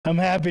I'm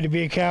happy to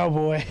be a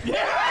Cowboy.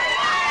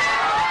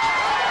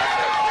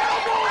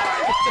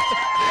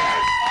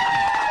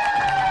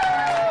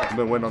 I've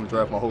been waiting on the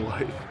draft my whole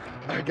life.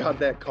 I got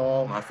that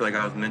call. I feel like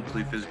I was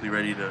mentally, physically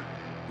ready to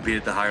be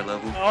at the higher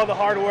level. All the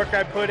hard work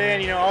I put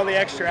in, all the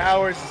extra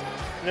hours,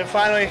 and then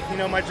finally,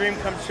 my dream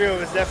come true. It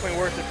was definitely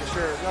worth it for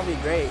sure. It's going to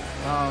be great.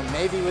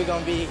 Maybe we're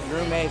going to be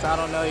roommates. I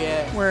don't know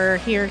yet. We're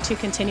here to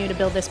continue to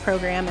build this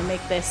program and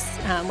make this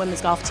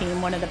women's golf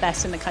team one of the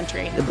best in the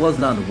country. It boils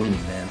down to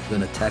winning, man. We're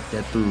going to attack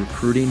that through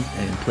recruiting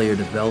and player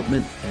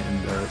development,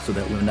 and so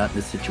that we're not in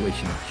this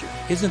situation next year.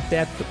 Isn't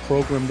that the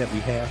program that we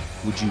have?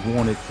 Would you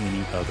want it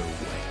any other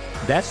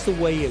way? That's the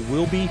way it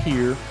will be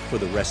here for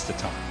the rest of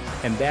the time.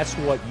 And that's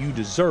what you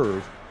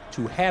deserve,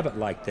 to have it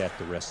like that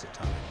the rest of the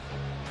time.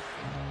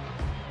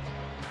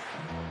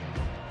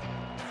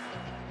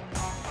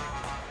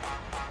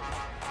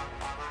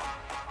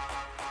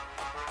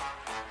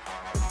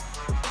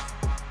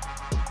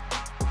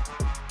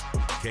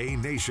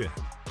 K-Nation,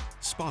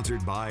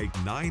 sponsored by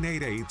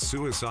 988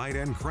 Suicide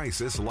and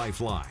Crisis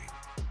Lifeline.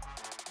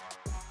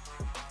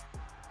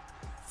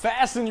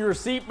 Fasten your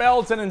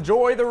seatbelts and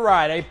enjoy the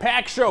ride. A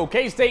packed show.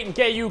 K-State and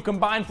KU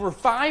combined for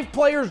 5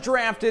 players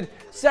drafted,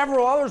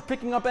 several others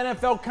picking up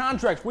NFL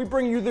contracts. We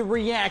bring you the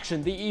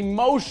reaction, the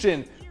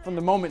emotion from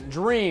the moment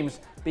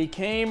dreams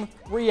became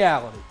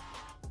reality.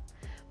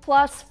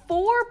 Plus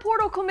 4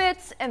 portal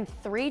commits and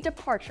 3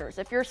 departures.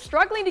 If you're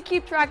struggling to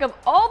keep track of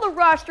all the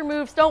roster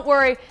moves, don't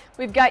worry.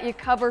 We've got you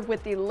covered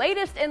with the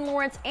latest in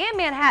Lawrence and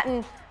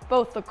Manhattan,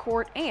 both the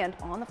court and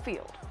on the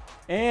field.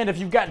 And if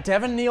you've got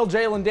Devin Neal,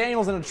 Jalen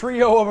Daniels, and a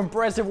trio of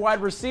impressive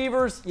wide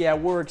receivers, yeah,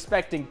 we're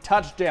expecting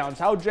touchdowns.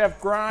 How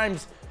Jeff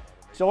Grimes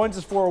joins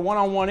us for a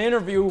one-on-one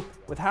interview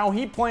with how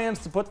he plans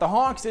to put the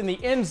Hawks in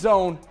the end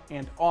zone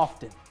and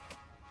often.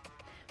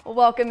 Well,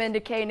 welcome into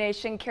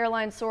K-Nation.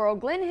 Caroline Sorrell,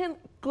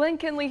 Glenn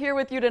Kinley here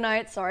with you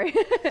tonight. Sorry.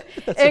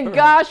 And right.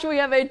 Gosh, we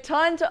have a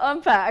ton to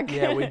unpack.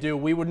 Yeah, we do.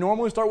 We would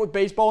normally start with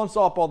baseball and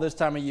softball this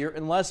time of year,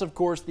 unless, of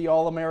course, the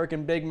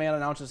All-American big man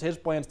announces his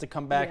plans to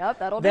come back. Yep,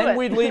 that'll do it. Then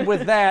we'd lead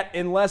with that,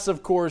 unless,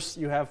 of course,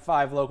 you have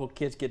 5 local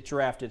kids get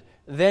drafted.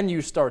 Then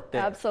you start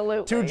there.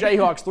 Absolutely. 2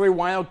 Jayhawks, 3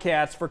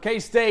 Wildcats. For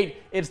K-State,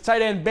 it's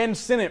tight end Ben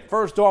Sinnott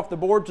first off the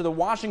board to the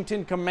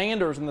Washington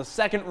Commanders in the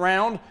 2nd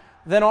round.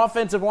 Then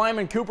offensive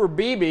lineman Cooper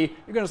Beebe,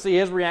 you're going to see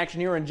his reaction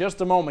here in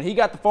just a moment. He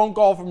got the phone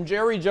call from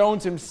Jerry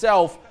Jones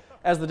himself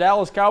as the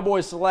Dallas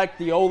Cowboys select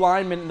the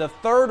O-lineman in the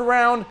 3rd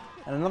round,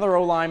 and another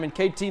O-lineman,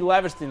 KT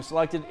Leviston,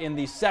 selected in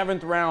the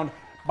 7th round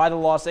by the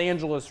Los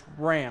Angeles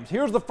Rams.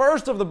 Here's the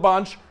first of the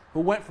bunch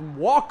who went from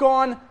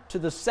walk-on to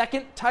the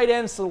 2nd tight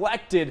end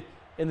selected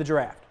in the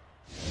draft.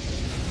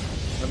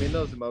 I mean,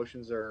 those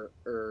emotions are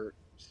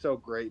so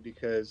great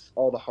because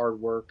all the hard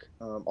work,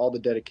 all the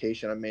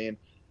dedication. I mean,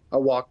 I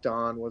walked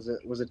on, was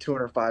a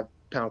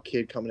 205-pound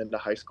kid coming into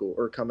high school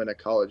or coming to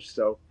college.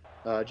 So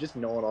just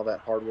knowing all that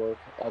hard work,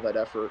 all that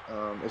effort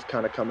is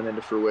kind of coming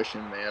into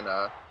fruition,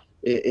 man.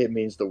 It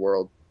means the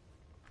world.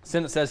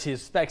 Sinnott says he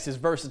expects his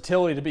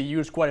versatility to be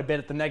used quite a bit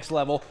at the next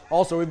level.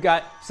 Also, we've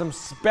got some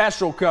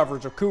special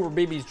coverage of Cooper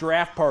Beebe's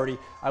draft party.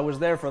 I was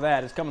there for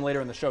that. It's coming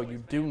later in the show.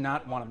 You do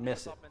not want to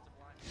miss it.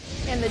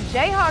 And the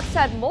Jayhawks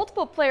had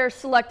multiple players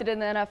selected in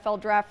the NFL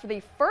draft for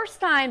the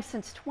first time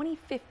since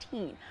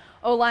 2015.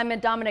 O-lineman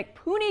Dominic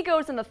Pooney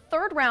goes in the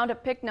 3rd round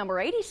at pick number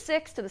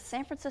 86 to the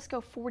San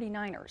Francisco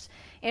 49ers.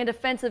 And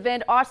defensive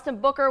end Austin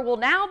Booker will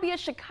now be a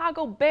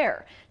Chicago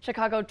Bear.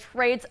 Chicago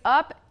trades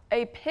up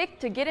a pick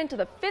to get into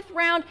the 5th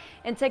round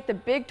and take the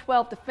Big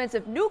 12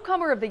 Defensive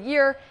Newcomer of the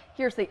Year.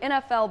 Here's the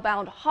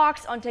NFL-bound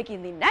Hawks on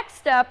taking the next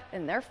step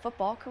in their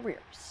football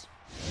careers.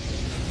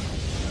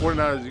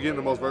 49ers, you're getting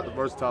the most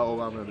versatile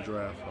O-lineman in the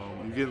draft.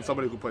 You're getting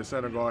somebody who can play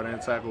center guard and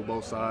tackle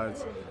both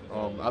sides.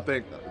 I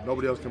think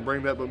nobody else can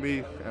bring that but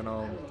me, and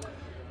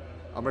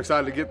I'm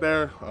excited to get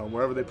there.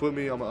 Wherever they put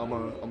me, I'm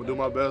gonna do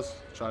my best,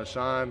 try to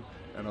shine,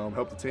 and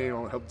help the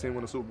team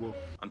win the Super Bowl.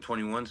 I'm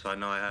 21, so I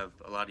know I have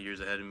a lot of years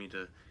ahead of me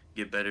to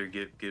get better,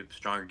 get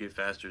stronger, get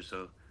faster.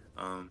 So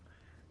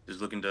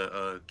just looking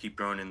to keep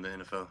growing in the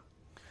NFL.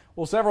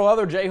 Well, several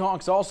other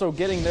Jayhawks also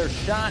getting their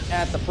shot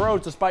at the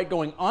pros despite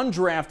going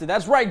undrafted.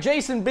 That's right,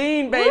 Jason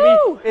Bean, baby.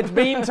 Woo! It's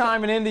Bean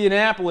time in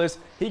Indianapolis.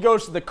 He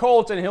goes to the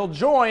Colts, and he'll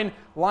join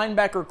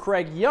linebacker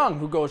Craig Young,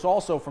 who goes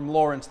also from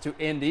Lawrence to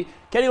Indy.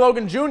 Kenny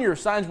Logan Jr.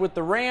 signs with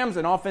the Rams,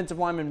 and offensive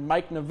lineman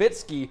Mike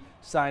Nowitzki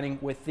signing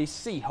with the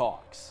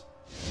Seahawks.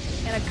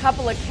 And a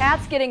couple of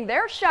Cats getting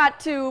their shot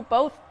too,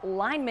 both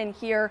linemen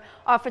here.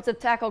 Offensive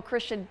tackle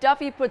Christian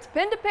Duffy puts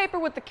pen to paper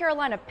with the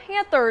Carolina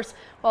Panthers,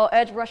 while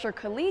edge rusher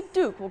Khalid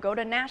Duke will go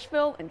to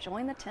Nashville and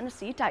join the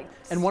Tennessee Titans.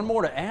 And one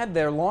more to add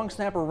there, long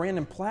snapper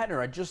Randon Plattner,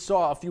 I just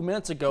saw a few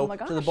minutes ago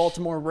to the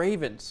Baltimore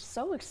Ravens.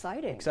 So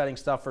exciting. Exciting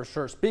stuff for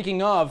sure.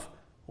 Speaking of,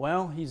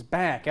 well, he's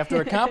back.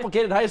 After a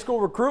complicated high school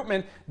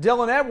recruitment,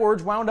 Dylan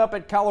Edwards wound up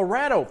at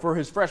Colorado for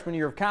his freshman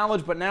year of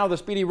college, but now the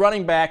speedy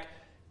running back,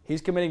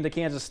 he's committing to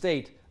Kansas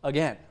State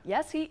again.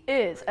 Yes, he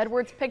is.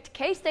 Edwards picked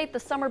K-State the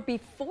summer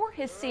before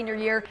his senior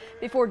year,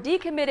 before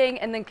decommitting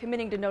and then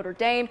committing to Notre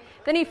Dame.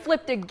 Then he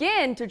flipped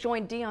again to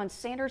join Deion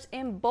Sanders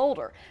in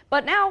Boulder.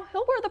 But now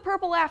he'll wear the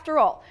purple after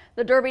all.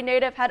 The Derby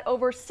native had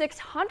over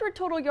 600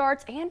 total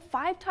yards and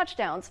 5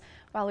 touchdowns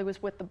while he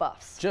was with the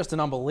Buffs. Just an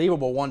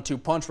unbelievable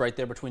 1-2 punch right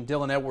there between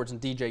Dylan Edwards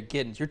and DJ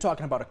Giddens. You're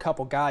talking about a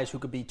couple guys who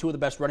could be 2 of the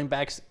best running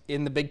backs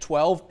in the Big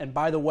 12. And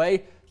by the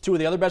way, 2 of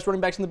the other best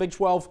running backs in the Big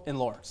 12 in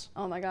Lawrence.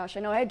 Oh my gosh,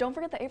 I know. Hey, don't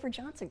forget the Avery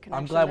Johnson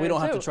connection. I'm glad we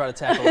don't have to try to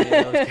tackle any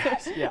of those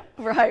guys. Yeah.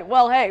 Right.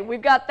 Well, hey,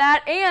 we've got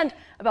that and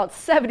about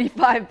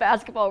 75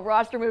 basketball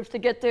roster moves to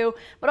get to.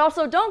 But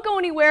also, don't go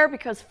anywhere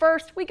because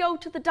first we go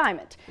to the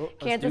Diamond.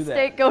 Kansas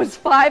State goes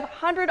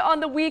 500 on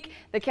the week.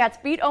 The Cats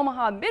beat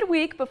Omaha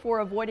midweek before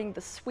avoiding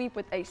the sweep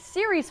with a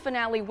series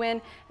finale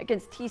win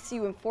against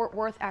TCU in Fort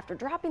Worth after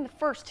dropping the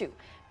first 2.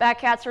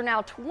 Cats are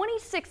now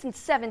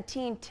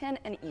 26-17,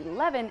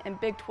 10-11 in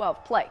Big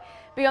 12 play.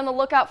 Be on the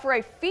lookout for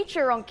a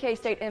feature on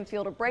K-State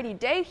infielder Brady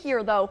Day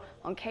here, though,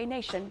 on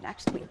K-Nation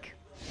next week.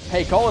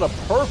 Hey, call it a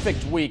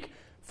perfect week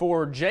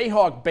for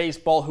Jayhawk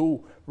baseball,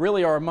 who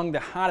really are among the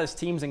hottest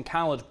teams in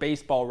college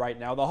baseball right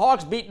now. The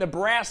Hawks beat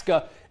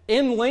Nebraska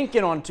in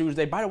Lincoln on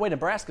Tuesday. By the way,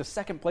 Nebraska's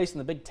second place in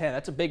the Big Ten.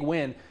 That's a big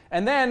win.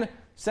 And then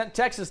sent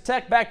Texas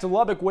Tech back to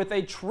Lubbock with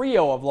a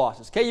trio of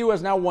losses. KU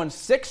has now won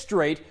 6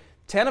 straight.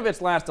 10 of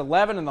its last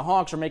 11, and the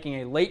Hawks are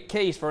making a late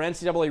case for an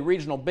NCAA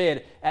regional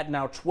bid at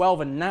now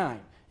 12-9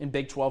 in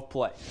Big 12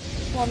 play.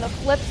 Well, on the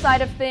flip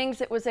side of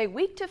things, it was a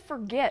week to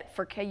forget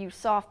for KU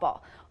softball.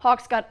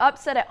 Hawks got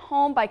upset at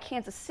home by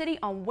Kansas City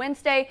on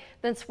Wednesday,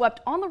 then swept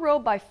on the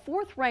road by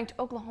 4th-ranked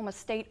Oklahoma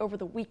State over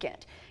the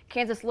weekend.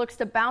 Kansas looks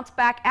to bounce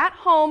back at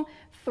home.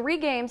 3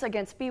 games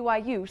against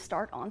BYU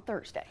start on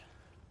Thursday.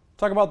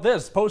 Talk about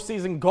this.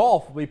 Postseason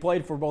golf will be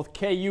played for both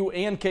KU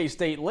and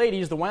K-State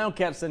ladies. The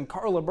Wildcats send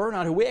Carla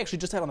Bernard, who we actually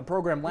just had on the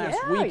program last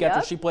week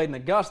after she played in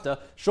Augusta.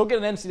 She'll get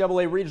an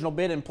NCAA regional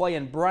bid and play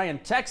in Bryan,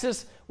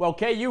 Texas, while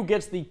KU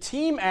gets the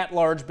team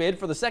at-large bid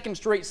for the 2nd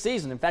straight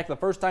season. In fact, the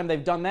first time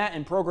they've done that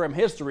in program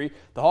history.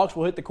 The Hawks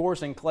will hit the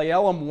course in Cle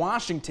Elum,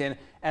 Washington,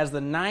 as the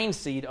 9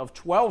 seed of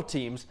 12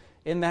 teams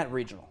in that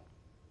regional.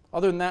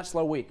 Other than that,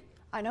 slow week.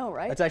 I know,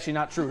 right? That's actually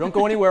not true. Don't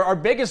go anywhere. Our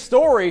biggest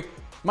story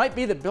might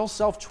be that Bill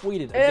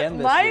self-tweeted again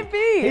this week. Might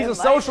be. He's a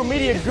social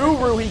media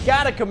guru. He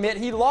got to commit.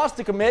 He lost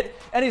to commit,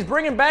 and he's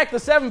bringing back the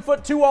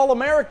 7'2"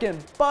 All-American.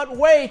 But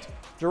wait,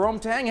 Jerome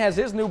Tang has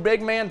his new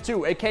big man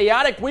too. A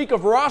chaotic week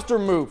of roster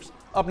moves.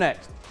 Up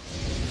next.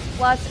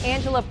 Plus,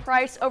 Angela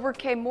Price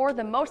overcame more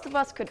than most of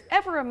us could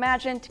ever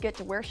imagine to get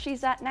to where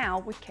she's at now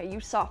with KU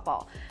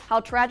softball. How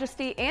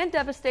tragedy and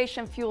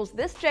devastation fuels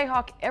this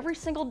Jayhawk every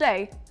single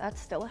day,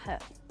 that's still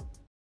ahead.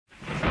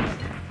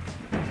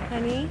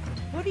 Honey,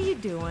 what are you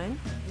doing?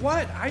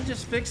 What? I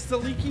just fixed the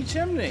leaky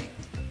chimney.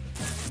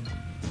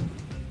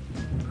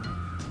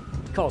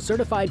 Call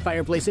Certified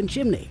Fireplace and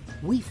Chimney.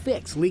 We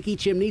fix leaky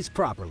chimneys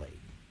properly.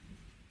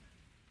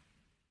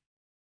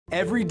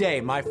 Every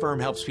day, my firm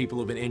helps people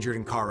who've been injured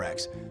in car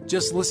wrecks.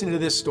 Just listen to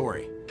this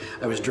story.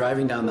 I was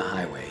driving down the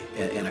highway,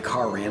 and a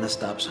car ran a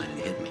stop sign and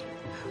hit me.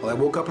 Well, I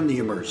woke up in the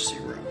emergency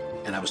room,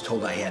 and I was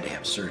told I had to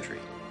have surgery.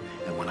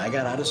 And when I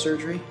got out of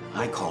surgery,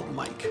 I called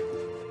Mike.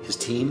 His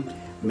team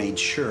made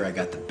sure I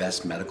got the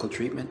best medical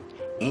treatment,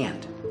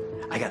 and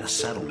I got a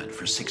settlement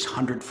for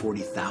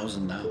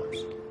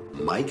 $640,000.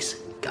 Mike's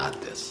got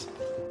this.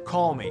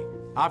 Call me.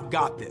 I've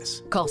got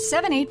this. Call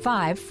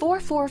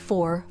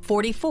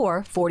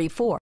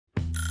 785-444-4444.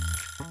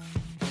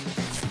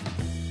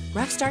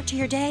 Rough start to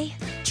your day?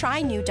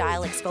 Try new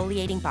Dial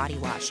Exfoliating Body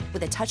Wash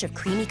with a touch of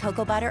creamy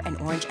cocoa butter and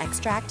orange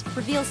extract.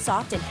 Reveals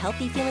soft and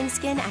healthy feeling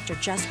skin after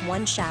just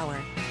 1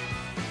 shower.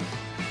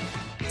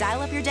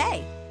 Dial up your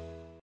day.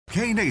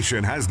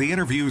 K-Nation has the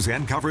interviews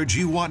and coverage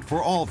you want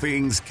for all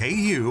things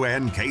KU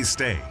and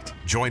K-State.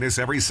 Join us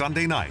every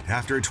Sunday night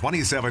after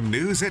 27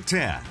 News at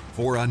 10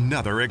 for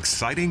another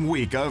exciting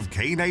week of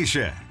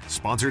K-Nation.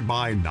 Sponsored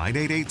by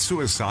 988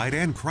 Suicide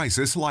and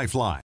Crisis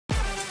Lifeline.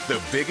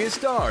 The biggest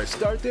stars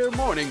start their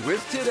morning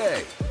with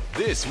today.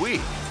 This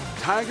week,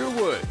 Tiger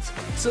Woods,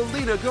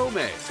 Selena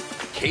Gomez,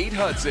 Kate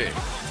Hudson.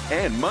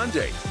 And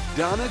Monday,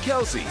 Donna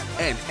Kelsey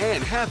and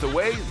Anne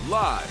Hathaway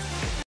live.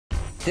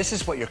 This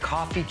is what your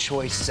coffee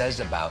choice says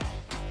about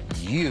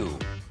you.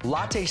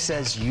 Latte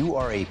says you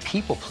are a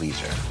people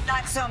pleaser.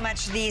 Not so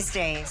much these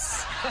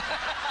days.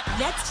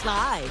 Next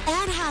live,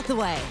 Anne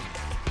Hathaway.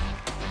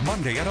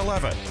 Monday at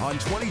 11 on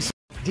 20.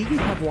 Do you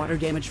have water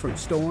damage from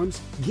storms?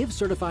 Give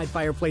Certified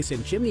Fireplace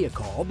and Chimney a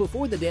call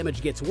before the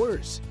damage gets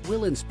worse.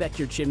 We'll inspect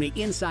your chimney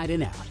inside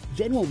and out.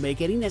 Then we'll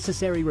make any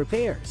necessary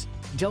repairs.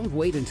 Don't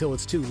wait until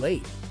it's too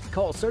late.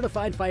 Call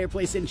Certified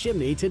Fireplace and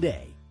Chimney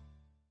today.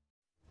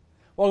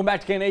 Welcome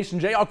back to K-Nation.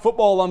 Jayhawk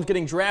football alums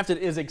getting drafted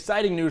is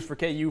exciting news for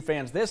KU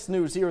fans. This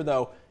news here,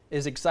 though,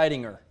 is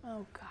excitinger.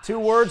 Oh, gosh. 2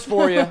 words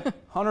for you.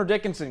 Hunter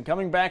Dickinson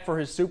coming back for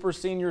his super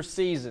senior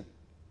season.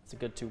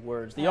 That's a good 2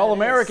 words. The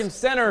All-American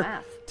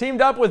center teamed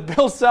up with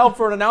Bill Self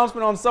for an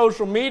announcement on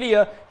social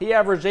media. He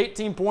averaged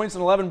 18 points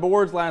and 11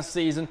 boards last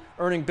season,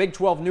 earning Big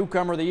 12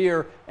 Newcomer of the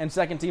Year and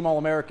second-team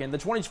All-American. The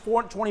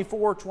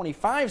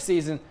 24-25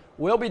 season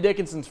will be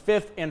Dickinson's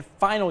 5th and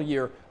final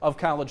year of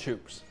college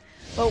hoops.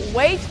 But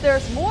wait,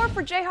 there's more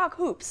for Jayhawk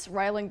hoops.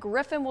 Rylan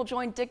Griffin will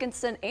join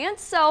Dickinson and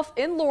Self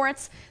in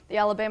Lawrence. The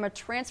Alabama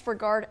transfer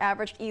guard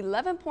averaged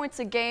 11 points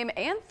a game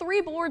and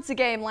 3 boards a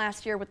game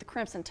last year with the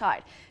Crimson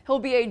Tide. He'll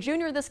be a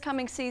junior this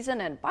coming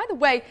season, and by the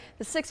way,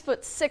 the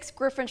 6'6"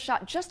 Griffin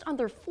shot just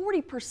under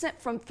 40%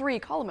 from 3.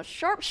 Call him a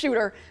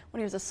sharpshooter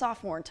when he was a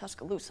sophomore in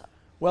Tuscaloosa.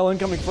 Well,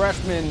 incoming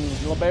freshman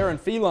LeBaron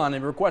Phelan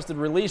requested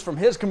release from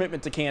his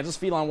commitment to Kansas.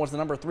 Phelan was the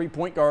number 3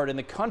 point guard in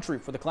the country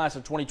for the class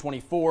of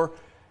 2024.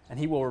 And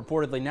he will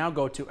reportedly now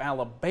go to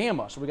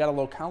Alabama. So we got a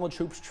little college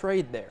hoops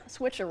trade there.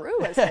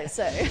 Switcheroo, as they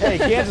say. Hey,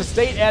 Kansas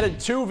State added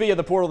 2 via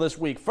the portal this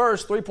week.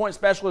 First, 3-point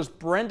specialist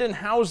Brendan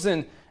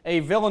Housen,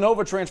 a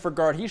Villanova transfer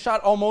guard. He shot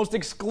almost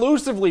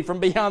exclusively from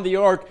beyond the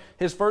arc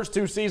his first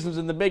 2 seasons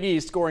in the Big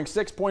East, scoring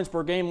 6 points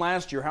per game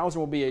last year. Housen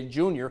will be a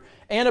junior.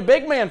 And a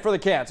big man for the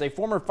Cats, a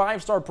former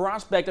 5-star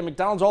prospect and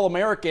McDonald's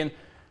All-American.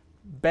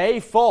 Bay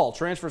Fall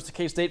transfers to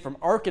K-State from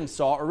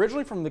Arkansas,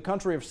 originally from the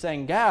country of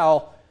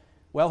Senegal.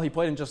 Well, he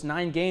played in just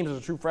 9 games as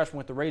a true freshman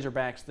with the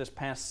Razorbacks this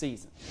past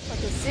season. But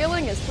the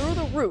ceiling is through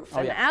the roof.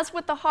 And as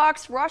with the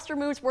Hawks, roster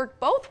moves work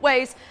both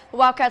ways. The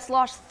Wildcats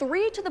lost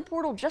 3 to the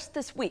portal just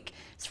this week.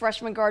 It's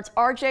freshman guards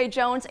R.J.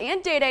 Jones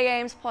and Day-Day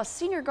Ames, plus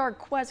senior guard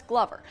Quez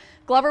Glover.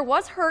 Glover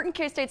was hurt in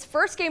K-State's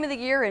first game of the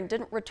year and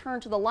didn't return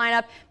to the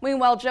lineup.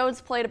 Meanwhile,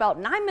 Jones played about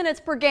 9 minutes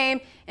per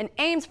game, and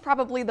Ames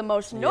probably the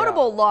most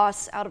notable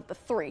loss out of the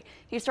 3.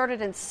 He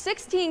started in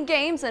 16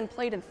 games and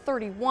played in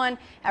 31,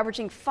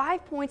 averaging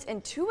 5 points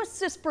and 2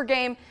 assists per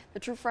game. The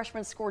true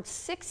freshman scored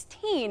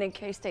 16 in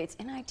K-State's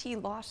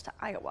NIT loss to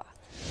Iowa.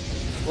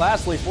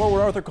 Lastly,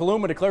 forward Arthur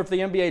Kaluma declared for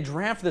the NBA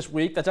draft this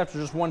week. That's after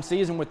just 1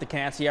 season with the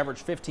Cats. He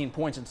averaged 15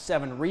 points and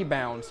 7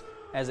 rebounds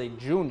as a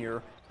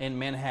junior in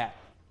Manhattan.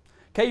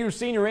 KU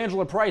senior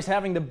Angela Price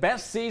having the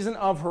best season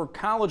of her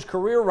college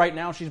career right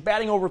now. She's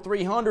batting over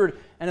 300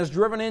 and has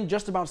driven in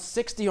just about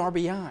 60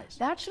 RBIs.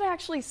 That should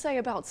actually say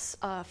about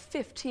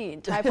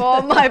 15, typo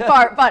on my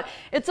part, but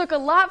it took a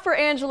lot for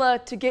Angela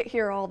to get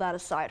here, all that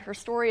aside. Her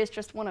story is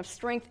just one of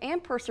strength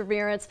and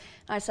perseverance.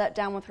 I sat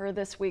down with her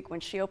this week when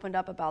she opened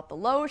up about the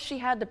lows she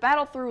had to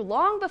battle through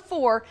long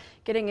before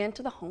getting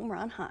into the home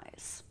run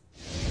highs.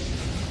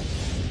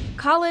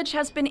 College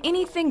has been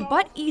anything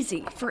but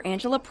easy for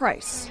Angela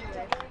Price.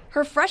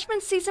 Her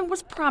freshman season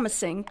was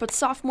promising, but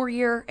sophomore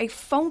year, a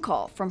phone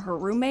call from her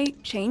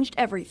roommate changed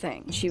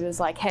everything. She was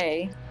like,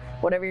 hey,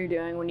 whatever you're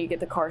doing, when you get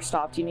the car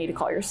stopped, you need to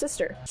call your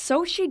sister.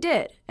 So she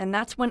did, and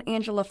that's when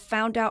Angela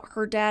found out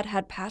her dad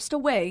had passed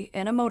away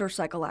in a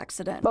motorcycle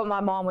accident. But my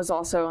mom was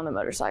also on the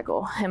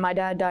motorcycle, and my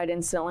dad died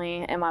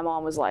instantly, and my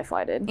mom was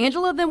life-flighted.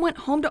 Angela then went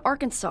home to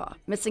Arkansas,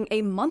 missing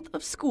a month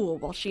of school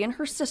while she and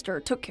her sister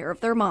took care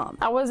of their mom.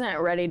 I wasn't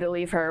ready to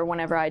leave her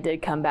whenever I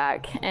did come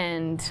back,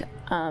 and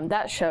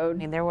that showed. I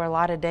mean, there were a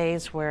lot of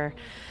days where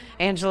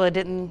Angela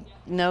didn't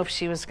know if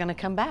she was going to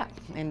come back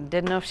and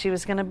didn't know if she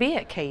was going to be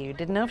at KU,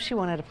 didn't know if she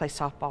wanted to play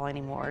softball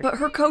anymore. But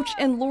her coach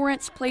in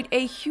Lawrence played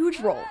a huge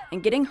role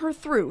in getting her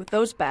through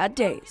those bad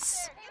days.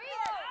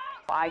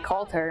 I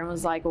called her and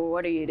was like, well,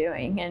 what are you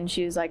doing? And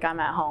she was like, I'm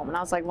at home. And I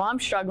was like, well, I'm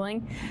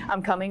struggling.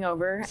 I'm coming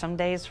over. Some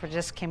days we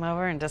just came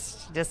over and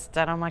just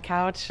sat on my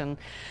couch and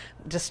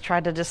just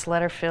tried to just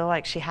let her feel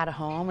like she had a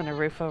home and a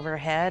roof over her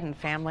head and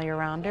family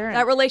around her.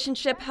 That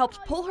relationship helped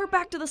pull her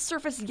back to the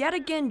surface yet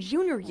again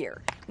junior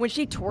year when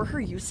she tore her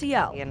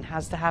UCL. And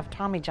has to have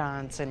Tommy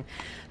Johns, and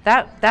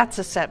that's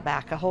a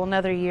setback, a whole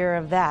nother year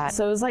of that.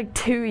 So it was like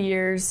 2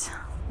 years,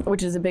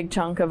 which is a big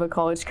chunk of a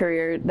college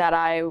career, that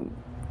I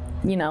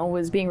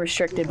was being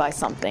restricted by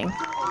something.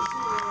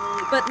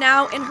 But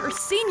now in her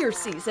senior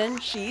season,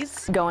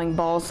 she's going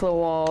balls to the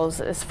walls,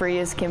 as free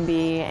as can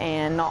be,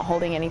 and not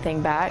holding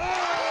anything back.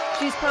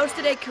 She's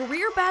posted a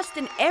career best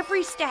in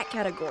every stat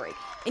category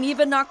and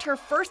even knocked her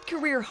first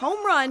career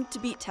home run to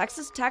beat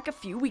Texas Tech a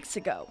few weeks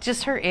ago.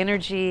 Just her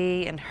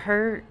energy and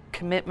her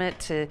commitment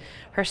to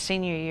her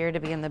senior year to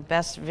being the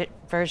best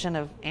version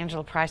of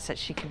Angela Price that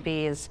she could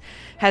be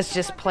has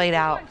just played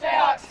out.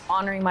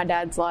 Honoring my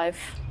dad's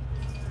life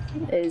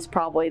is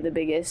probably the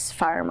biggest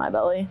fire in my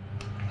belly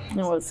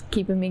and what's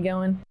keeping me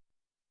going.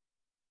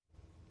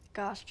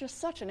 Gosh, just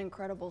such an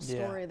incredible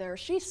story there.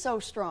 She's so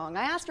strong.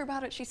 I asked her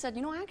about it. She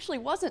said, I actually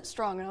wasn't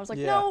strong. And I was like,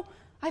 no,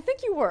 I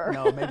think you were.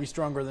 No, maybe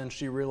stronger than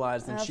she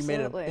realized. And she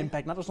made an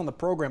impact not just on the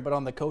program, but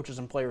on the coaches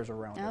and players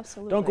around her.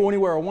 Absolutely. Don't go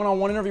anywhere. A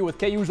one-on-one interview with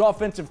KU's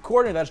offensive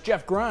coordinator, that's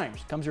Jeff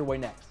Grimes, comes your way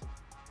next.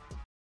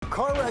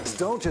 Car wrecks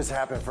don't just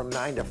happen from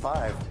 9 to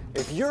 5.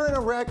 If you're in a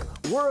wreck,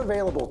 we're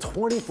available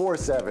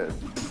 24/7.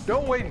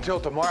 Don't wait until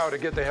tomorrow to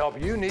get the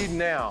help you need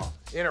now.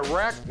 In a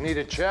wreck, need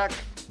a check?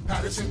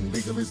 Patterson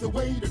Legal is the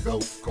way to go.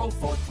 Call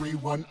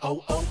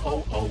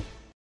 431-0000.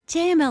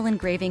 JML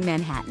Engraving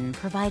Manhattan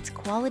provides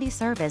quality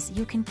service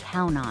you can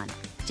count on.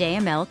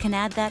 JML can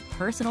add that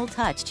personal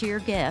touch to your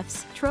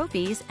gifts,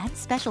 trophies, and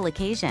special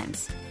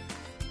occasions.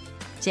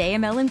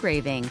 JML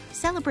Engraving,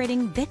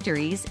 celebrating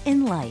victories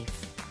in life.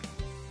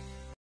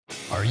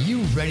 Are you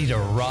ready to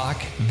rock?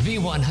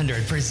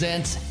 V100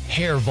 presents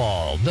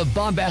Hairball, the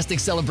bombastic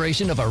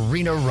celebration of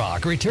arena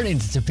rock, returning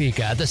to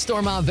Topeka at the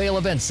Stormont Vale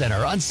Event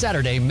Center on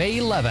Saturday, May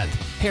 11th.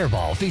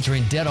 Hairball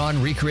featuring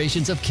dead-on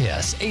recreations of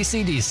Kiss,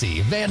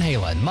 AC/DC, Van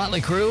Halen, Motley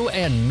Crue,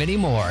 and many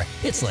more.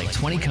 It's like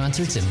 20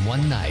 concerts in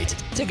one night.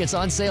 Tickets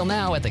on sale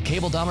now at the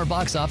Cable Dahmer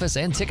box office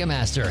and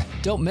Ticketmaster.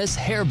 Don't miss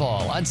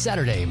Hairball on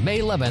Saturday, May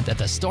 11th at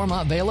the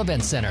Stormont Vale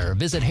Event Center.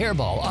 Visit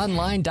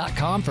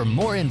hairballonline.com for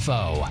more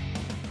info.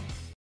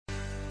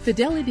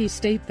 Fidelity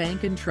State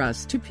Bank and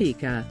Trust,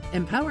 Topeka,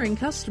 empowering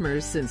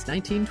customers since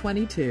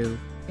 1922.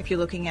 If you're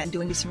looking at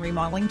doing some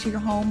remodeling to your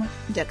home,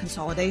 debt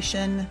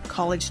consolidation,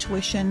 college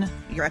tuition,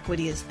 your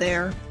equity is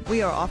there.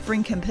 We are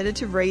offering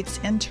competitive rates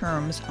and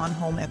terms on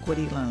home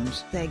equity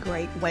loans. It's a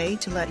great way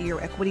to let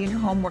your equity in your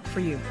home work for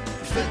you.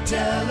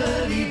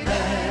 Fidelity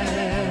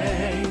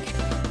Bank,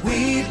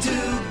 we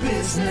do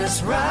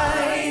business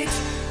right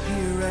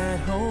here at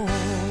home.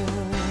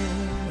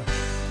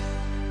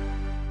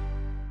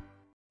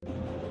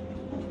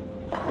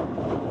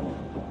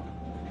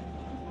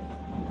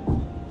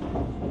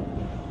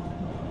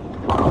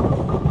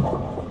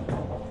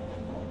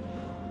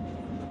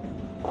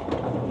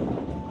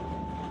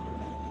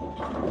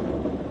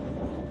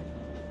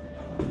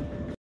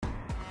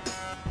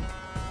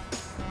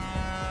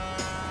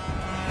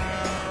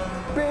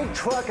 Big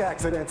truck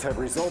accidents have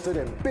resulted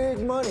in big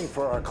money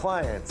for our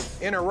clients.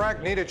 In a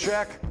wreck, need a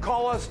check?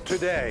 Call us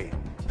today.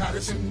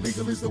 Patterson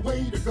Legal is the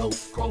way to go.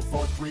 Call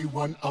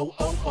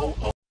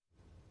 431-0000.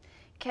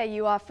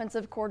 KU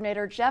offensive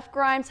coordinator Jeff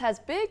Grimes has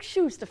big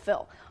shoes to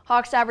fill.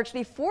 Hawks averaged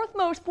the 4th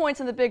most points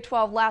in the Big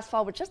 12 last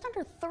fall with just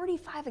under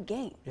 35 a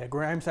game. Yeah,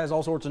 Grimes has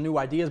all sorts of new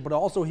ideas, but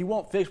also he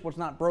won't fix what's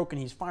not broken.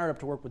 He's fired up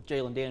to work with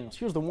Jalen Daniels.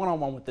 Here's the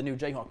one-on-one with the new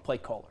Jayhawk play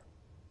caller.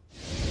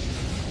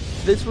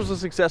 This was a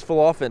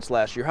successful offense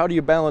last year. How do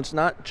you balance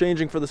not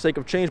changing for the sake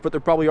of change, but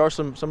there probably are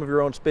some of your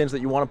own spins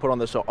that you want to put on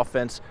this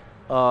offense?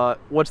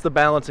 What's the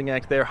balancing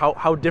act there?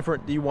 How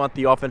different do you want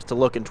the offense to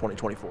look in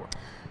 2024?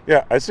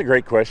 Yeah, that's a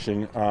great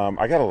question.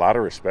 I got a lot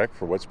of respect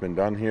for what's been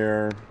done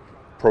here,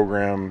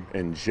 program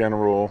in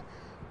general,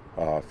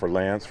 for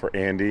Lance, for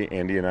Andy.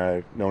 Andy and I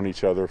have known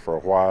each other for a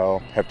while,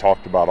 have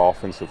talked about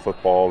offensive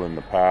football in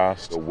the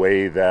past. The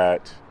way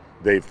that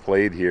they've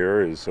played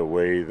here is a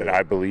way that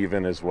I believe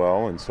in as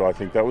well, and so I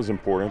think that was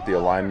important, the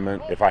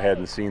alignment. If I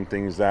hadn't seen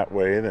things that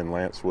way, then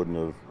Lance wouldn't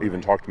have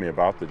even talked to me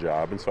about the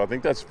job, and so I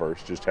think that's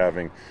first, just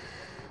having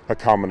a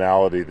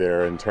commonality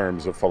there in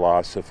terms of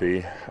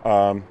philosophy.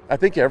 I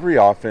think every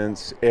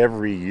offense,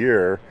 every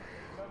year,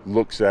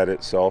 looks at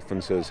itself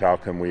and says, how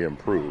can we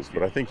improve?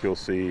 But I think you'll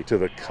see, to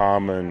the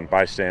common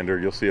bystander,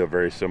 you'll see a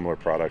very similar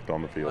product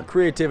on the field.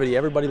 Creativity.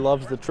 Everybody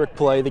loves the trick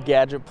play, the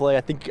gadget play. I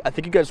think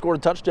you guys scored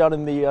a touchdown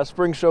in the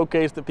spring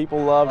showcase that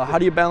people love. How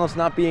do you balance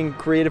not being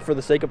creative for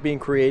the sake of being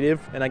creative?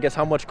 And I guess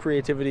how much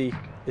creativity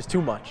is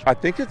too much? I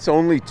think it's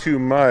only too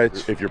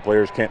much if your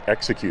players can't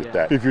execute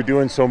that. If you're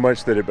doing so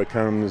much that it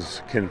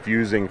becomes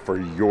confusing for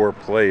your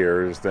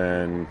players,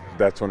 then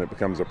that's when it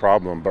becomes a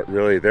problem. But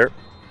really, they're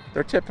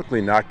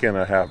typically not going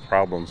to have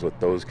problems with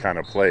those kind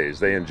of plays.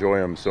 They enjoy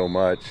them so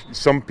much.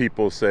 Some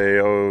people say,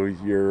 oh,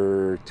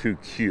 you're too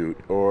cute,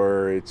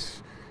 or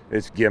it's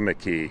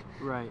gimmicky.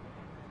 Right.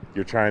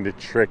 You're trying to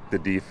trick the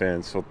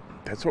defense. Well,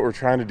 that's what we're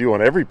trying to do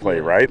on every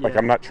play, right? Like,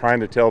 I'm not trying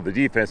to tell the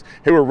defense,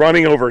 hey, we're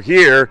running over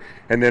here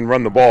and then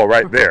run the ball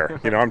right there.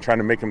 I'm trying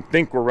to make them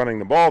think we're running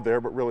the ball there,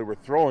 but really we're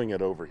throwing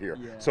it over here.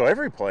 So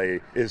every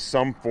play is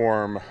some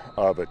form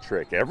of a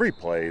trick. Every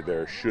play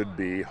there should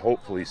be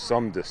hopefully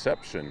some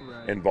deception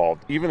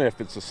involved. Even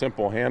if it's a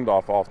simple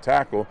handoff off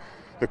tackle,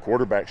 the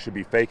quarterback should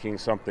be faking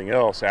something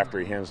else after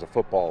he hands the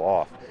football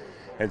off.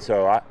 And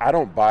so I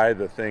don't buy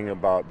the thing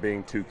about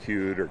being too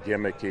cute or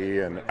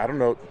gimmicky, and I don't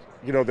know.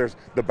 There's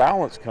the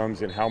balance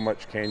comes in how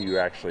much can you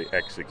actually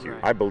execute.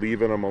 I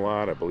believe in them a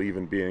lot. I believe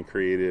in being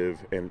creative,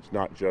 and it's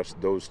not just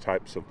those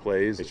types of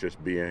plays. It's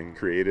just being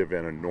creative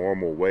in a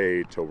normal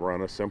way to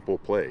run a simple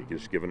play,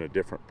 just given a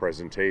different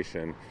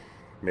presentation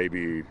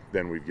maybe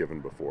than we've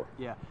given before.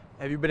 Yeah.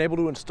 Have you been able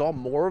to install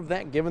more of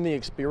that given the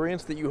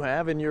experience that you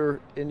have in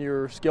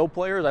your skill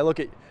players? I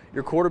look at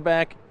your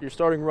quarterback, your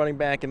starting running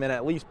back, and then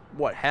at least,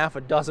 half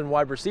a dozen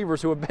wide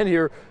receivers who have been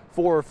here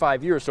 4 or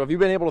 5 years. So have you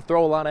been able to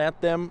throw a lot at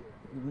them,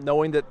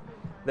 knowing that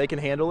they can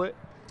handle it?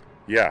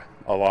 Yeah,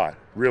 a lot.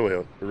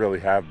 Really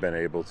have been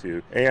able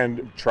to,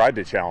 and tried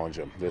to challenge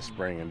them this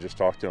spring and just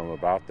talked to them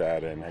about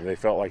that, and they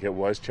felt like it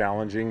was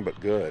challenging but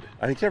good.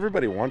 I think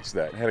everybody wants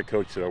that. I had a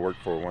coach that I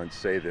worked for once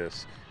say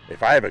this: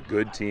 if I have a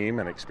good team,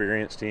 an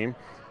experienced team,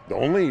 the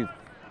only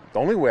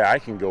way I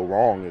can go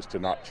wrong is to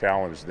not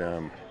challenge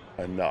them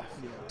enough,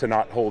 to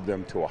not hold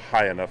them to a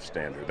high enough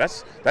standard.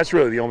 That's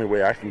really the only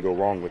way I can go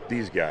wrong with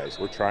these guys.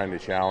 We're trying to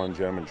challenge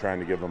them and trying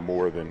to give them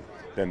more than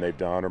they've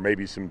done, or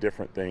maybe some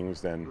different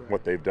things than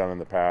what they've done in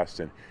the past,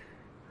 and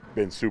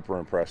been super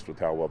impressed with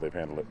how well they've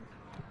handled it.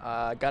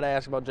 Got to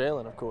ask about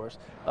Jalen, of course.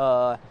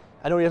 I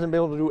know he hasn't been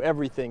able to do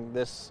everything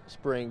this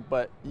spring,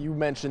 but you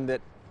mentioned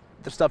that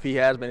the stuff he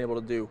has been able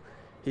to do.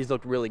 he's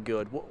looked really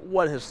good.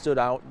 What has stood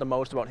out the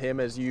most about him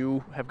as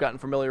you have gotten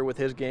familiar with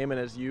his game and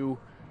as you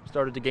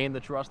started to gain the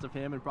trust of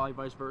him, and probably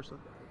vice versa?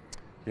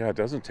 Yeah, it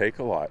doesn't take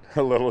a lot.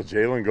 A little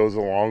Jalen goes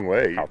a long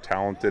way. How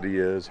talented he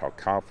is, how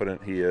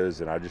confident he is,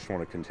 and I just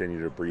want to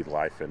continue to breathe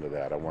life into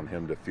that. I want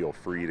him to feel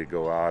free to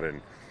go out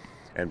and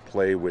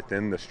play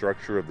within the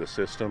structure of the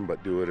system,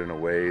 but do it in a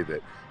way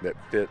that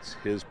fits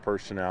his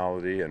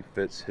personality and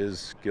fits his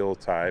skill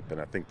type. And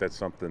I think that's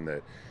something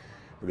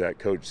that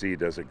Coach Z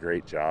does a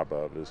great job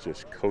of, is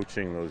just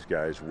coaching those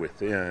guys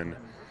within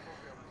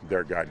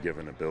their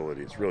God-given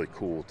ability. It's really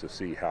cool to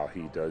see how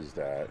he does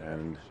that,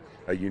 and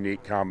a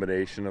unique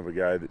combination of a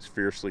guy that's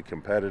fiercely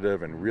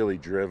competitive and really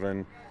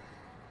driven,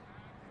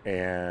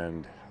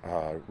 and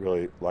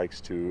really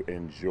likes to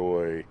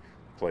enjoy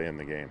playing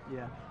the game.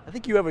 Yeah, I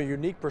think you have a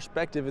unique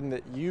perspective in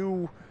that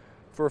you,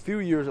 for a few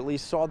years at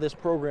least, saw this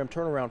program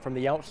turn around from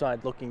the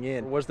outside looking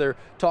in. Was there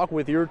talk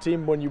with your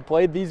team when you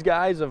played these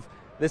guys of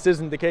this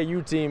isn't the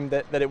KU team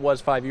that it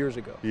was 5 years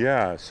ago?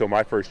 Yeah, so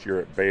my first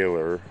year at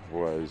Baylor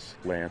was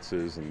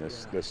Lance's and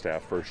this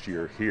staff first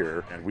year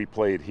here, and we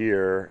played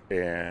here,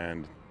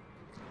 and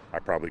I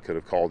probably could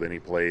have called any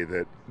play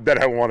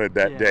that I wanted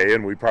that day,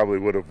 and we probably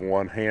would have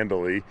won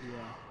handily.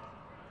 Yeah.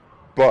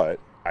 But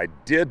I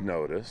did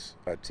notice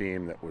a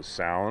team that was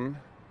sound,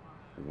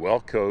 well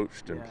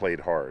coached, and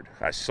played hard.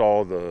 I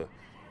saw the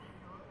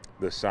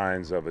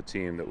signs of a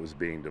team that was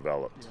being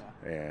developed,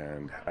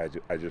 and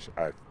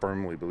I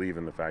firmly believe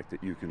in the fact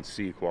that you can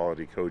see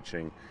quality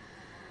coaching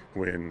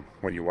when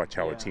you watch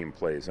how a team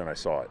plays, and I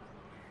saw it.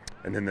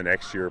 And then the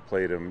next year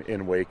played them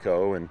in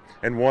Waco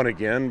and won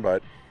again,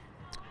 but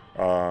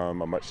a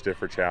much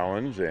stiffer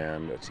challenge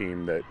and a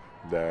team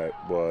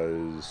that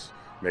was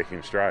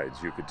making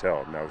strides, you could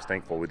tell. And I was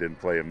thankful we didn't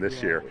play them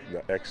this year. The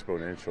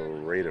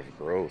exponential rate of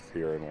growth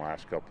here in the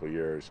last couple of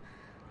years,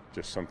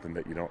 just something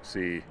that you don't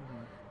see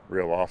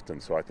real often.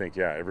 So I think,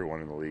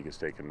 everyone in the league has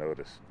taken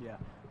notice. Yeah.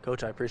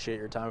 Coach, I appreciate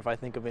your time. If I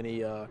think of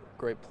any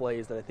great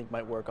plays that I think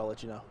might work, I'll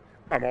let you know.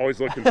 I'm always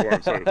looking for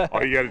them, so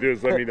all you got to do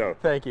is let me know.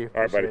 Thank you.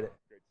 All right, buddy. It.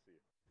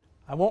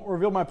 I won't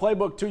reveal my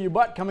playbook to you,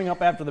 but coming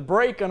up after the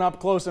break, an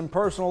up-close and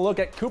personal look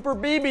at Cooper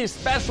Beebe's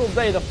special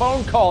day, the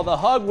phone call, the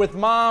hug with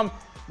mom,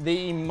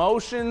 the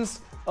emotions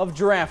of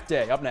draft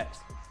day. Up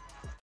next.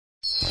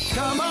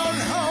 Come on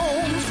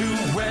home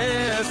to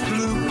West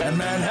Loop and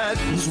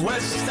Manhattan's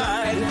West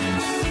Side.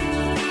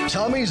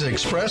 Tommy's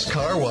Express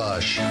Car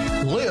Wash.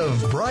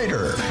 Live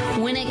brighter.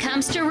 When it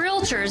comes to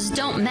realtors,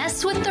 don't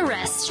mess with the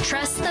rest.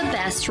 Trust the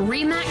best.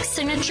 RE/MAX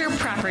Signature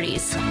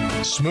Properties.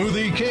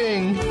 Smoothie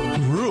King.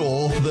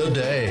 Rule the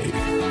day.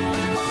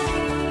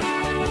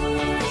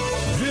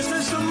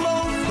 Visit some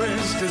old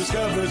friends.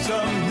 Discover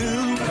some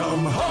new.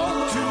 Come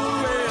home to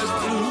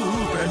West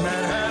Loop and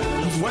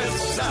Manhattan's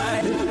West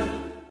Side.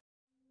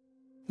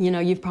 You know,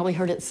 you've probably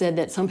heard it said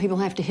that some people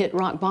have to hit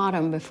rock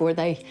bottom before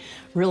they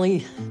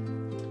really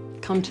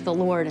come to the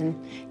Lord and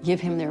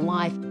give Him their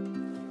life.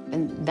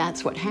 And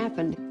that's what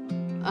happened.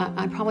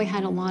 I probably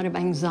had a lot of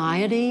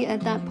anxiety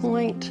at that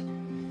point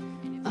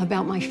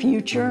about my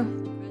future.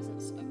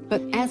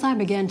 But as I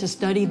began to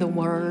study the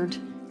Word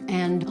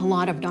and a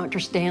lot of Dr.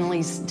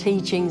 Stanley's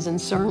teachings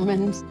and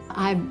sermons,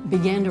 I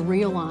began to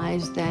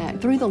realize that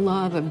through the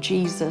love of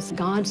Jesus,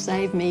 God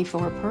saved me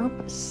for a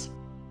purpose.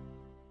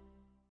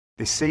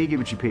 They say you get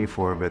what you pay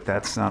for, but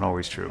that's not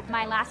always true.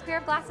 My last pair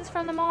of glasses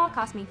from the mall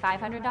cost me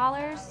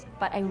 $500,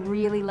 but I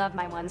really love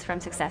my ones from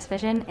Success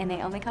Vision, and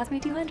they only cost me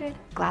 $200.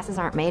 Glasses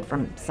aren't made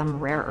from some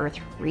rare earth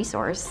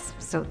resource,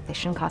 so they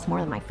shouldn't cost more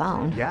than my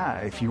phone. Yeah,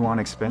 if you want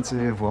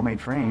expensive,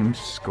 well-made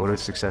frames, go to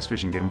Success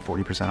Vision, get them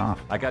 40%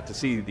 off. I got to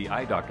see the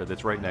eye doctor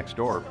that's right next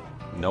door.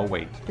 No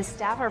wait. The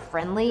staff are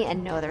friendly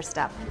and know their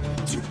stuff.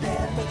 To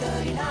bed for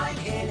 39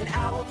 in an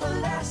hour for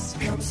less.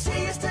 Come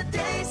see us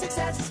today,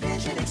 Success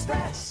Vision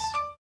Express.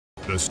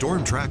 The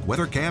Storm Track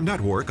Weather Cam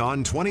Network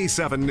on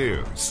 27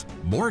 News.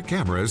 More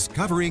cameras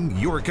covering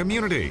your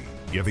community,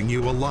 giving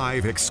you a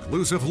live,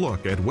 exclusive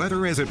look at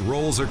weather as it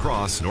rolls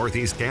across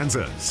northeast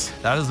Kansas.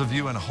 That is the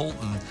view in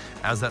Holton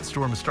as that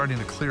storm is starting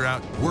to clear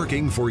out.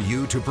 Working for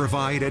you to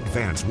provide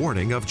advance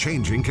warning of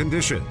changing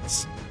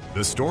conditions.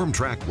 The Storm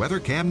Track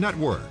Weather Cam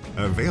Network,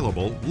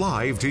 available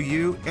live to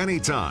you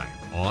anytime,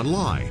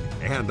 online,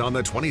 and on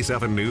the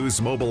 27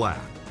 News mobile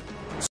app.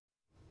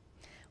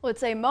 Well,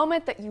 it's a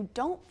moment that you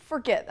don't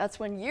forget. That's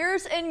when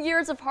years and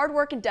years of hard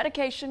work and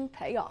dedication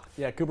pay off.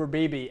 Yeah, Cooper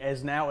Beebe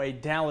is now a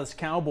Dallas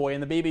Cowboy,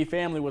 and the Beebe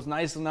family was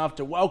nice enough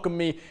to welcome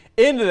me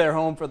into their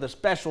home for the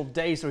special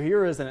day. So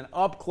here is an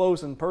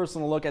up-close and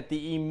personal look at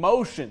the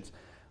emotions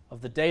of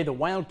the day the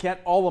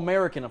Wildcat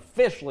All-American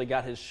officially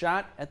got his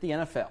shot at the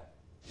NFL.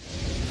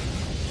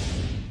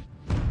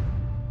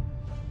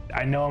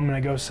 I know I'm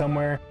going to go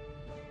somewhere.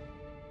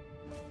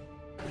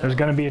 There's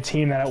going to be a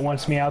team that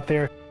wants me out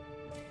there.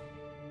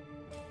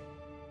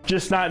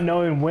 Just not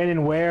knowing when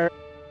and where.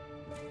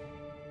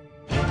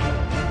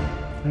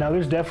 No,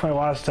 there's definitely a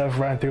lot of stuff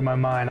running through my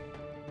mind.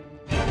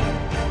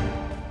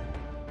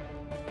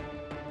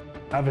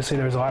 Obviously,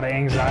 there's a lot of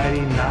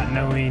anxiety, not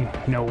knowing,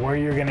 where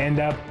you're going to end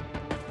up.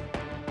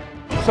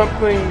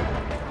 Something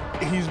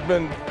he's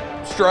been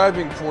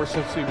striving for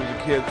since he was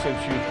a kid,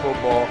 since youth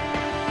football.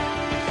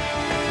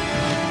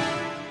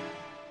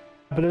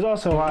 But there's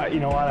also a lot,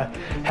 a lot of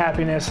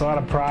happiness, a lot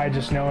of pride,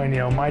 just knowing,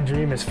 my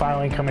dream is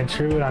finally coming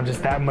true, and I'm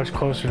just that much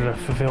closer to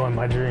fulfilling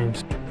my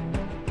dreams.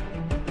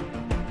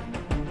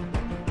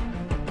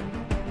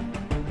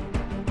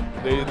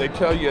 They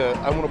tell you,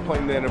 I want to play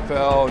in the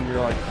NFL, and you're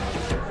like,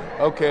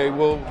 okay,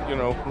 well,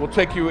 we'll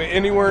take you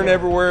anywhere and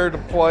everywhere to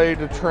play,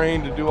 to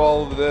train, to do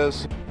all of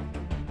this.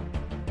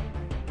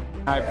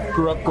 I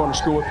grew up going to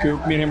school with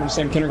Coop. Me and him were in the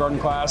same kindergarten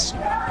class,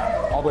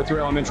 all the way through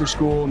elementary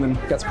school, and then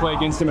got to play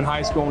against him in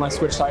high school when I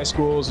switched high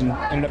schools and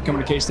ended up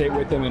coming to K-State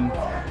with him. And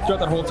throughout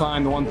that whole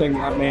time, the one thing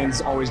that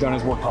man's always done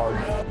is work hard.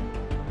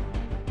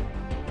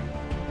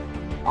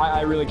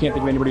 I really can't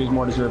think of anybody who's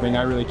more deserving.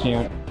 I really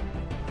can't.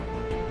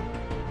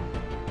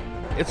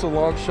 It's a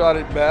long shot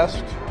at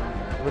best,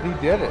 but he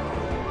did it.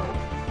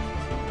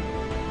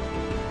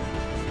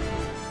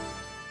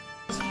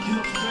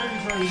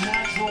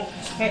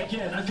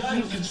 Again, a guy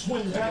who can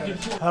swing back and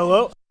forth.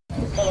 Hello.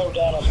 Hello,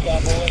 Dallas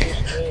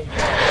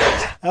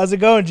Cowboys. How's it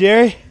going,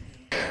 Jerry?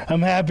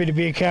 I'm happy to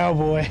be a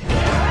Cowboy.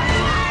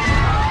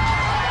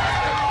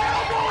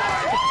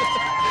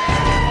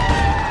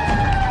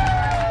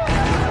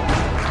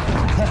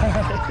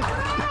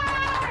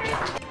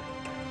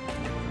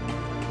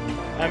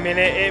 I mean,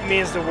 it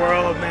means the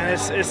world, man.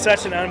 It's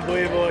such an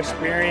unbelievable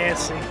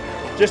experience,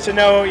 and just to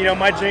know,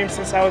 my dream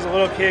since I was a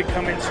little kid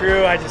coming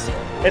true.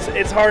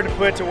 It's hard to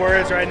put to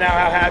words right now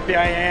how happy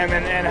I am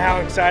and how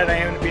excited I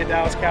am to be a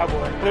Dallas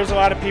Cowboy. There's a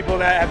lot of people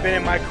that have been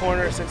in my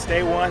corner since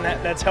day one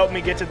that's helped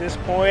me get to this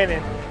point,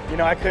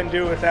 and I couldn't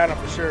do it without them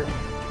for sure.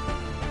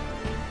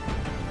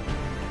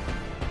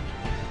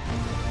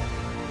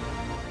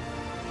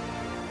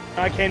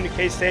 I came to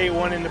K-State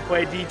wanting to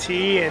play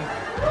DT and,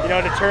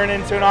 to turn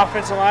into an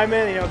offensive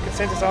lineman,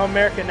 consensus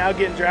All-American, now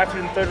getting drafted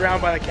in the 3rd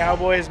round by the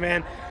Cowboys,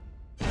 man.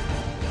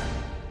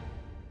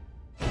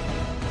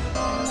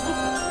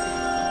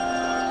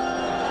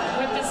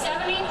 With the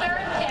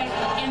 73rd pick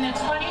in the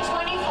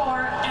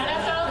 2024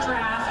 NFL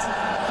Draft,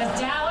 the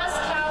Dallas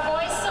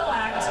Cowboys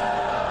select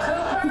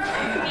Cooper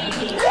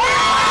Beebe.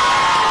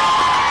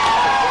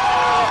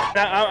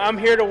 I'm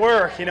here to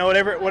work,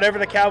 whatever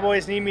the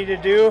Cowboys need me to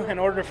do in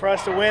order for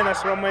us to win,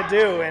 that's what I'm going to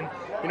do. And,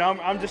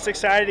 I'm just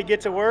excited to get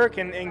to work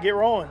and get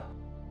rolling.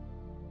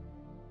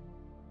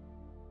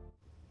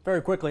 Very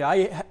quickly,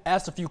 I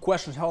asked a few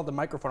questions, held the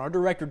microphone. Our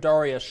director,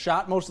 Daria,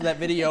 shot most of that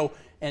video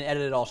and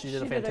edited it all. She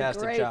did a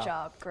fantastic great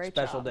job. Great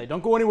Special job. day.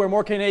 Don't go anywhere.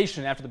 More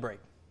K-Nation after the break.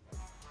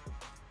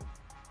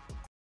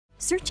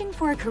 Searching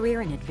for a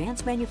career in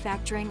advanced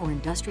manufacturing or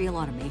industrial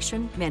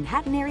automation?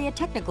 Manhattan Area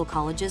Technical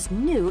College's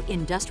new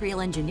Industrial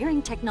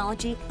Engineering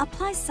Technology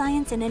applies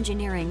science and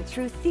engineering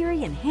through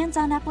theory and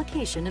hands-on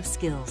application of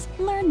skills.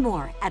 Learn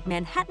more at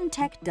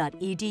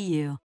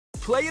manhattantech.edu.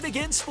 Play It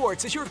Again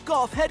Sports is your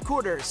golf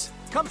headquarters.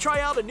 Come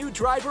try out a new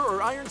driver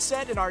or iron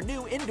set in our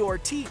new indoor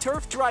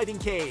T-Turf driving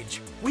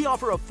cage. We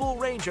offer a full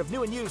range of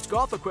new and used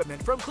golf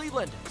equipment from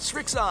Cleveland,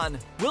 Strixon,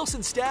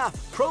 Wilson Staff,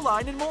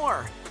 Proline, and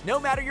more. No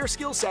matter your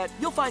skill set,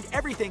 you'll find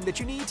everything that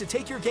you need to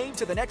take your game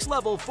to the next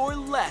level for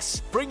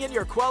less. Bring in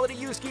your quality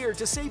used gear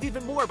to save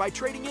even more by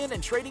trading in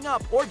and trading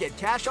up or get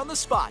cash on the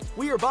spot.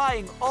 We are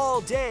buying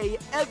all day,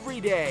 every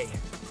day.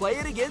 Play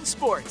It Again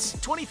Sports,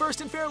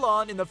 21st and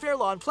Fairlawn in the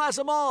Fairlawn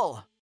Plaza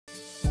Mall.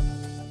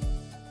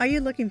 Are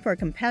you looking for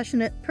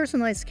compassionate,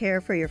 personalized care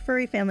for your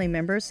furry family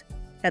members?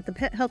 At the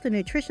Pet Health and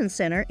Nutrition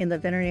Center in the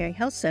Veterinary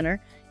Health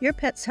Center, your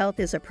pet's health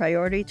is a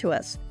priority to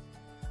us.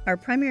 Our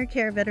primary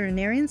care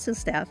veterinarians and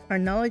staff are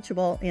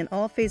knowledgeable in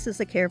all phases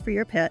of care for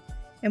your pet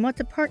and want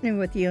to partner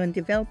with you in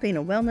developing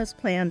a wellness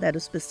plan that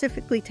is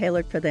specifically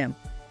tailored for them.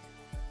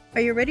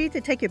 Are you ready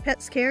to take your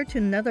pet's care to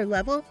another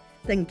level?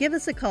 Then give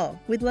us a call.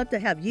 We'd love to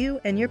have you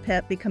and your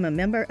pet become a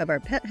member of our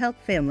pet health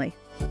family.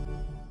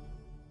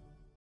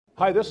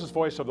 Hi, this is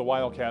Voice of the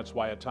Wildcats,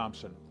 Wyatt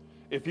Thompson.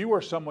 If you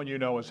or someone you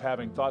know is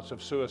having thoughts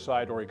of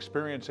suicide or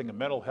experiencing a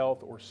mental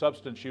health or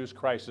substance use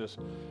crisis,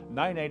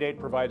 988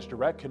 provides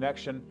direct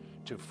connection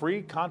to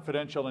free,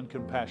 confidential, and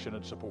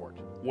compassionate support.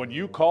 When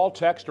you call,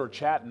 text, or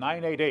chat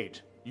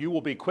 988, you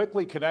will be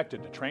quickly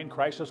connected to trained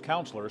crisis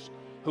counselors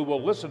who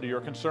will listen to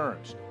your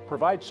concerns,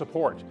 provide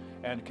support,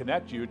 and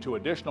connect you to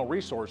additional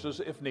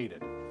resources if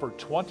needed. For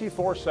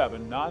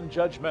 24/7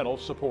 non-judgmental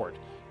support,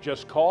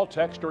 just call,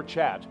 text, or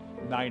chat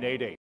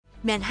 988.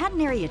 Manhattan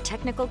Area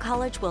Technical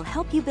College will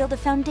help you build a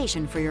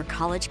foundation for your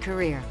college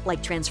career,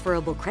 like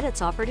transferable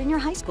credits offered in your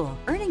high school,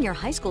 earning your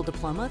high school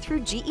diploma through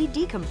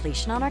GED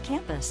completion on our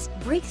campus.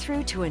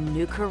 Breakthrough to a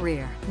new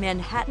career.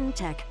 Manhattan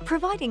Tech,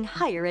 providing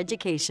higher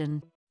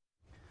education.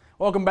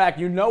 Welcome back.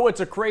 You know it's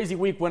a crazy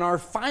week when our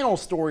final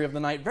story of the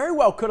night very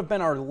well could have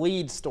been our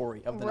lead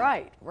story of the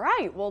night.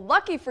 Right. Well,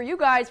 lucky for you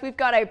guys, we've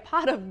got a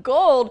pot of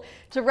gold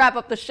to wrap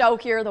up the show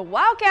here. The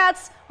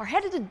Wildcats are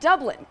headed to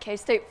Dublin.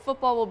 K-State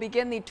football will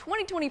begin the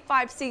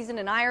 2025 season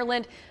in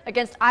Ireland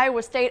against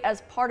Iowa State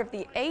as part of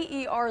the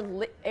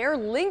AER Aer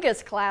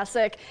Lingus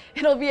Classic.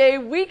 It'll be a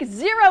Week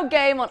 0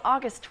 game on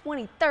August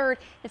 23rd.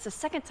 It's the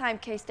second time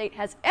K-State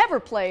has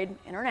ever played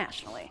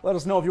internationally. Let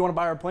us know if you want to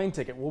buy our plane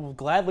ticket. We'll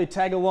gladly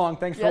tag along.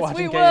 Thanks for watching.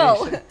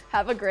 Yes, we will.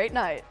 Have a great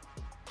night.